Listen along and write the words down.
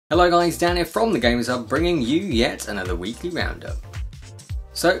Hello guys, Dan here from TheGamersHub, bringing you yet another weekly roundup.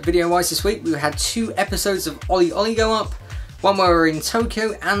 So, video wise this week, we had 2 episodes of Ollie Ollie go up, one where we're in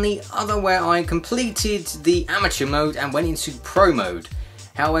Tokyo and the other where I completed the amateur mode and went into pro mode.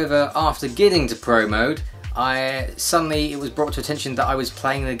 However, after getting to pro mode, it was brought to attention that I was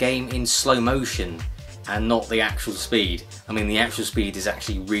playing the game in slow motion and not the actual speed. I mean, the actual speed is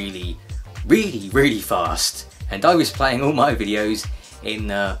actually really fast, and I was playing all my videos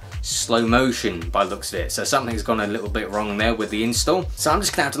in slow motion by the looks of it, so something's gone a little bit wrong there with the install. So I'm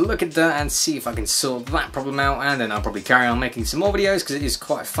just gonna have to look at that and see if I can sort that problem out, and then I'll probably carry on making some more videos because it is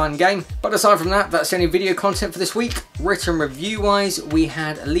quite a fun game. But aside from that, that's the only video content for this week. Written review wise, we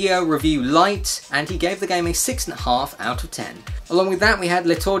had Leo review light, and he gave the game a 6.5 out of 10. Along with that, we had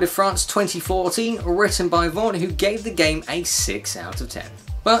Le Tour de France 2014, written by Vaughn, who gave the game a 6 out of 10.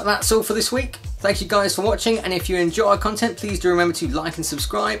 But that's all for this week. Thank you guys for watching, and if you enjoy our content, please do remember to like and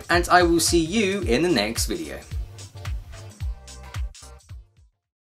subscribe, and I will see you in the next video.